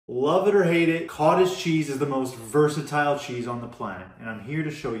Love it or hate it, cottage cheese is the most versatile cheese on the planet, and I'm here to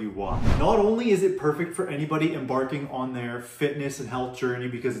show you why. Not only is it perfect for anybody embarking on their fitness and health journey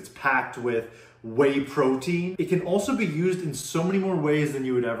because it's packed with whey protein, it can also be used in so many more ways than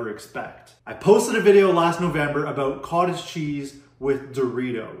you would ever expect. I posted a video last November about cottage cheese with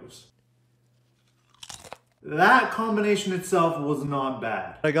Doritos. That combination itself was not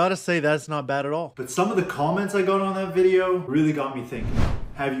bad. I gotta say, that's not bad at all. But some of the comments I got on that video really got me thinking.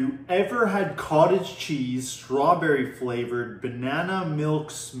 Have you ever had cottage cheese strawberry flavored banana milk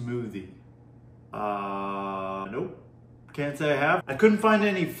smoothie? Nope. Can't say I have. I couldn't find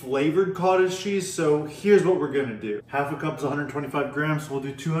any flavored cottage cheese, so here's what we're gonna do. Half a cup is 125 grams, so we'll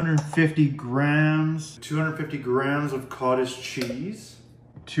do 250 grams. 250 grams of cottage cheese.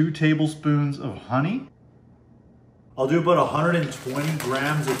 2 tablespoons of honey. I'll do about 120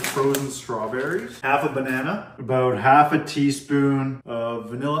 grams of frozen strawberries, half a banana, about half a teaspoon of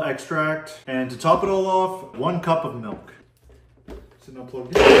vanilla extract, and to top it all off, 1 cup of milk. So no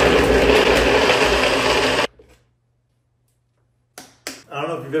plug. I don't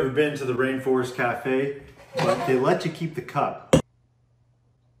know if you've ever been to the Rainforest Cafe, but they let you keep the cup.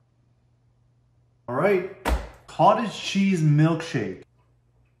 All right, cottage cheese milkshake.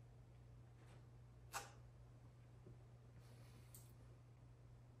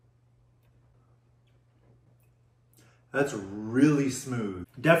 That's really smooth.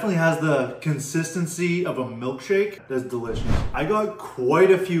 Definitely has the consistency of a milkshake. That's delicious. I got quite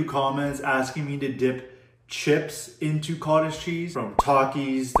a few comments asking me to dip chips into cottage cheese, from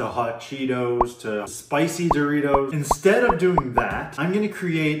Takis to hot Cheetos to spicy Doritos. Instead of doing that, I'm gonna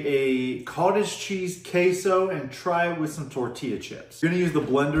create a cottage cheese queso and try it with some tortilla chips. I'm gonna use the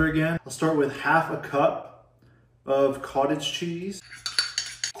blender again. I'll start with half a cup of cottage cheese.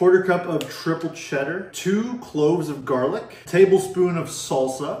 1/4 cup of triple cheddar, 2 cloves of garlic, tablespoon of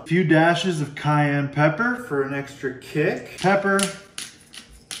salsa, a few dashes of cayenne pepper for an extra kick, pepper,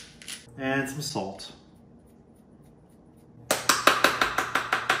 and some salt.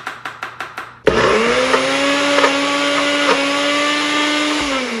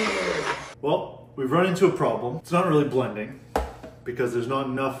 Well, we've run into a problem. It's not really blending because there's not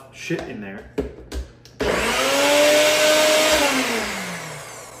enough shit in there.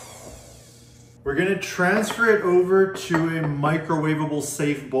 We're gonna transfer it over to a microwavable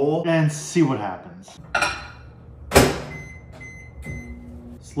safe bowl and see what happens.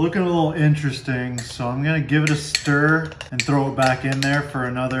 It's looking a little interesting, so I'm gonna give it a stir and throw it back in there for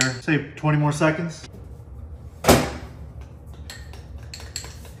another, say, 20 more seconds.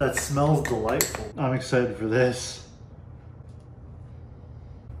 That smells delightful. I'm excited for this.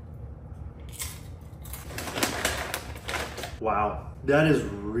 Wow. That is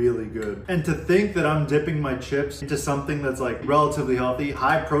really good. And to think that I'm dipping my chips into something that's like relatively healthy,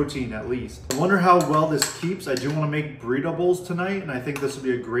 high protein at least. I wonder how well this keeps. I do want to make burrito bowls tonight, and I think this would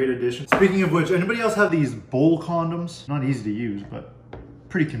be a great addition. Speaking of which, anybody else have these bowl condoms? Not easy to use, but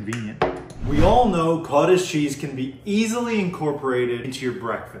pretty convenient. We all know cottage cheese can be easily incorporated into your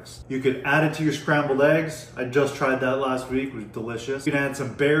breakfast. You could add it to your scrambled eggs. I just tried that last week, it was delicious. You can add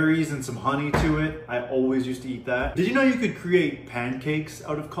some berries and some honey to it. I always used to eat that. Did you know you could create pancakes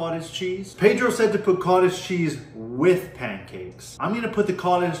out of cottage cheese? Pedro said to put cottage cheese with pancakes. I'm gonna put the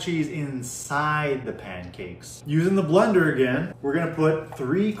cottage cheese inside the pancakes. Using the blender again, we're gonna put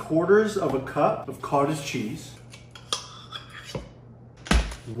 3/4 of a cup of cottage cheese,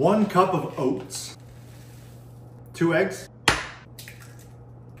 1 cup of oats, 2 eggs.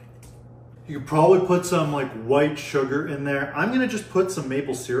 You could probably put some like white sugar in there. I'm gonna just put some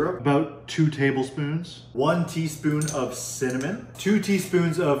maple syrup, about 2 tablespoons, 1 teaspoon of cinnamon, 2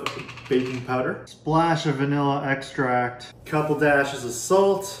 teaspoons of baking powder, splash of vanilla extract, couple dashes of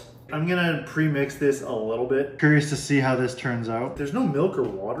salt. I'm gonna pre-mix this a little bit. Curious to see how this turns out. There's no milk or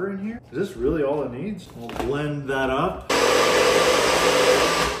water in here. Is this really all it needs? We'll blend that up.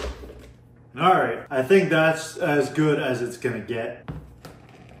 All right, I think that's as good as it's gonna get.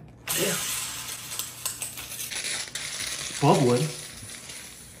 Yeah. Bubbling?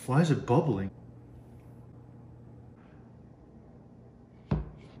 Why is it bubbling?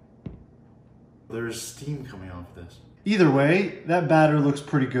 There's steam coming off this. Either way, that batter looks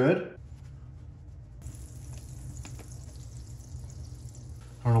pretty good.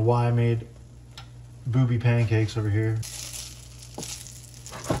 I don't know why I made booby pancakes over here.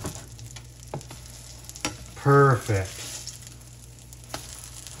 Perfect.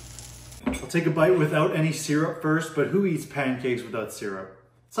 I'll take a bite without any syrup first, but who eats pancakes without syrup?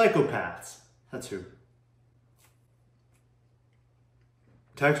 Psychopaths. That's who.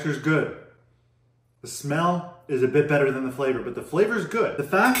 Texture's good. The smell is a bit better than the flavor, but the flavor is good. The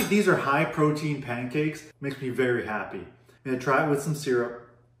fact that these are high protein pancakes makes me very happy. I'm gonna try it with some syrup.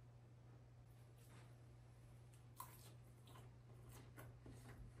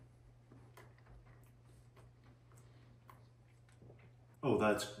 Oh,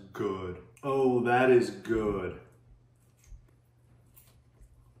 that's good. Oh, that is good.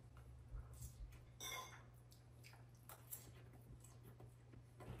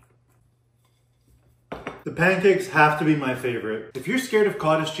 The pancakes have to be my favorite. If you're scared of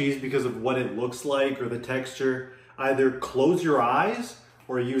cottage cheese because of what it looks like or the texture, either close your eyes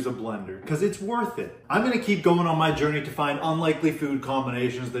or use a blender, because it's worth it. I'm gonna keep going on my journey to find unlikely food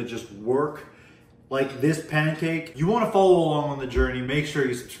combinations that just work, like this pancake. You wanna follow along on the journey, make sure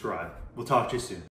you subscribe. We'll talk to you soon.